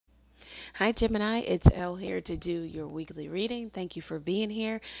Hi, Gemini. It's Elle here to do your weekly reading. Thank you for being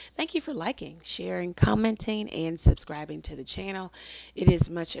here. Thank you for liking, sharing, commenting, and subscribing to the channel. It is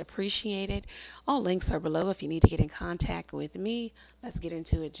much appreciated. All links are below if you need to get in contact with me. Let's get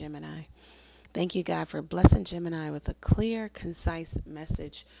into it, Gemini. Thank you, God, for blessing Gemini with a clear, concise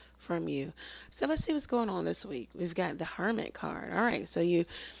message from you. So let's see what's going on this week. We've got the Hermit card. All right, so you're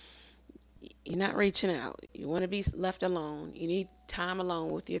not reaching out. You want to be left alone. You need time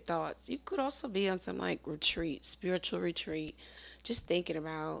alone with your thoughts. You could also be on some like retreat, spiritual retreat, just thinking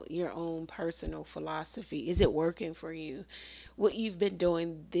about your own personal philosophy. Is it working for you? What you've been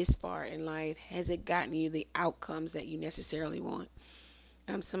doing this far in life, has it gotten you the outcomes that you necessarily want?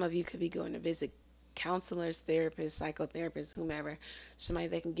 Some of you could be going to visit counselors, therapists, psychotherapists, whomever, somebody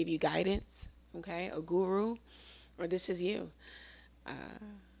that can give you guidance, okay, a guru, or this is you. Uh,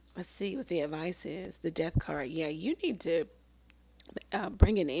 let's see what the advice is. The death card. Yeah, you need to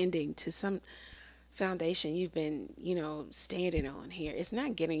bring an ending to some foundation you've been, standing on here. It's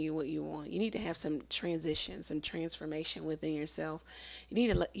not getting you what you want. You need to have some transition, some transformation within yourself.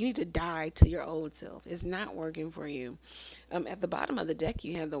 You need to die to your old self. It's not working for you. At the bottom of the deck,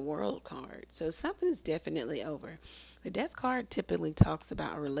 you have the World card. So something is definitely over. The death card typically talks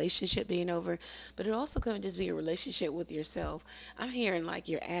about a relationship being over, but it also could just be a relationship with yourself. I'm hearing like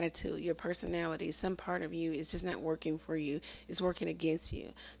your attitude, your personality, some part of you is just not working for you. It's working against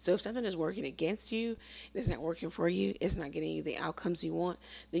you. So if something is working against you, it's not working for you, it's not getting you the outcomes you want,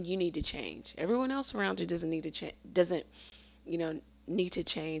 then you need to change. Everyone else around you doesn't need to change, need to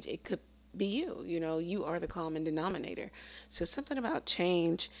change. It could be you. You are the common denominator. So something about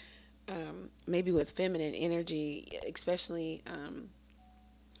change, maybe with feminine energy, especially,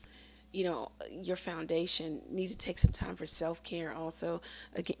 your foundation, need to take some time for self-care also.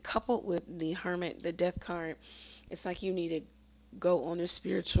 Again, coupled with the Hermit, the death card, it's like you need to go on a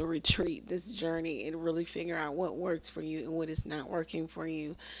spiritual retreat, this journey, and really figure out what works for you and what is not working for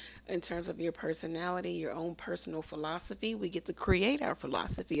you in terms of your personality, your own personal philosophy. We get to create our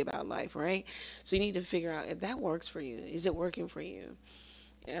philosophy about life, right? So you need to figure out if that works for you. Is it working for you?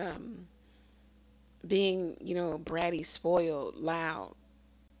 Um, Being, bratty, spoiled, loud,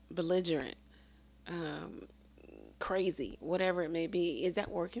 belligerent, um, crazy, whatever it may be, is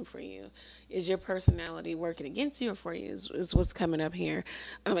that working for you? Is your personality working against you or for you? Is what's coming up here.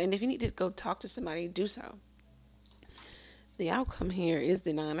 And if you need to go talk to somebody, do so. The outcome here is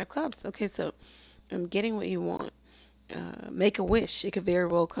the Nine of Cups. Okay, so I'm getting what you want. Make a wish. It could very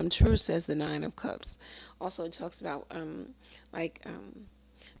well come true, says the Nine of Cups. Also, it talks about like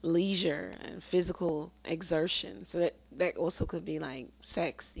leisure and physical exertion. So that also could be like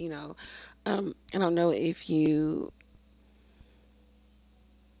sex. I don't know if you're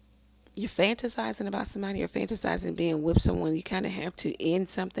fantasizing about somebody or fantasizing being with someone. You kind of have to end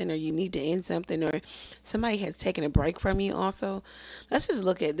something, or you need to end something, or somebody has taken a break from you. Also, let's just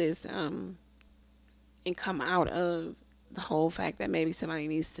look at this and come out of the whole fact that maybe somebody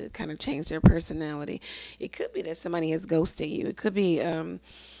needs to kind of change their personality. It could be that somebody has ghosted you. It could be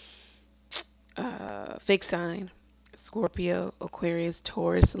fixed sign, Scorpio, Aquarius,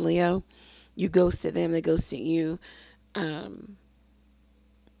 Taurus, Leo. You ghosted them, they ghosted you. Um,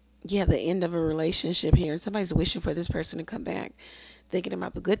 yeah, the end of a relationship here. And somebody's wishing for this person to come back, thinking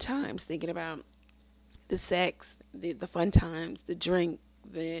about the good times, thinking about the sex, the fun times, the drink,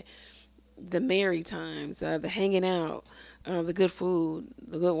 the merry times, the hanging out, the good food,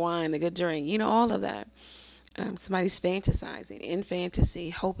 the good wine, the good drink, all of that. Somebody's fantasizing in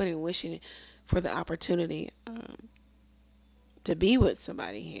fantasy, hoping and wishing for the opportunity to be with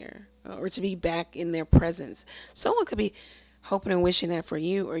somebody here, or to be back in their presence. Someone could be hoping and wishing that for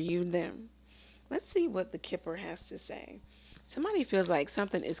you, or you them. Let's see what the Kipper has to say. Somebody feels like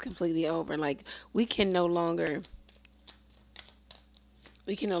something is completely over. Like we can no longer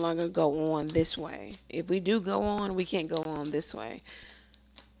go on this way. If we do go on, we can't go on this way.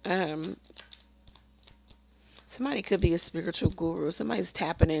 Um, Somebody could be a spiritual guru. Somebody's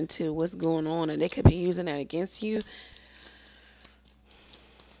tapping into what's going on, and they could be using that against you.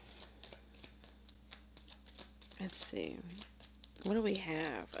 Let's see. What do we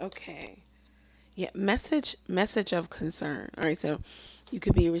have? Okay. Yeah, message of concern. All right, so you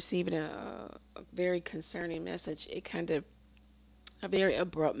could be receiving a very concerning message. It kind of a very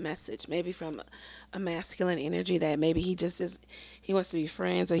abrupt message, maybe from a masculine energy, that maybe he wants to be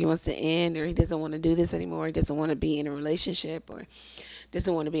friends, or he wants to end, or he doesn't want to do this anymore. He doesn't want to be in a relationship, or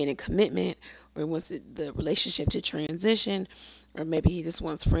doesn't want to be in a commitment, or he wants the relationship to transition, or maybe he just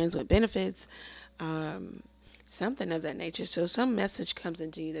wants friends with benefits. Um, Something of that nature. So some message comes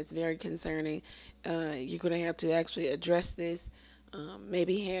into you that's very concerning. You're going to have to actually address this.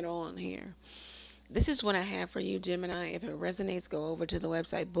 maybe head on here. This is what I have for you, Gemini. If it resonates, go over to the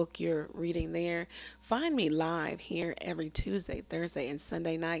website, book your reading there. Find me live here every Tuesday, Thursday, and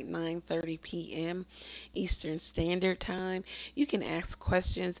Sunday night, 9:30 p.m. Eastern Standard Time. You can ask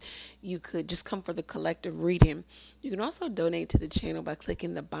questions. You could just come for the collective reading. You can also donate to the channel by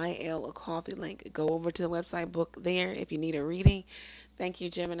clicking the Buy Elle a Coffee link. Go over to the website, book there if you need a reading. Thank you,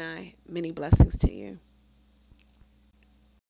 Gemini. Many blessings to you.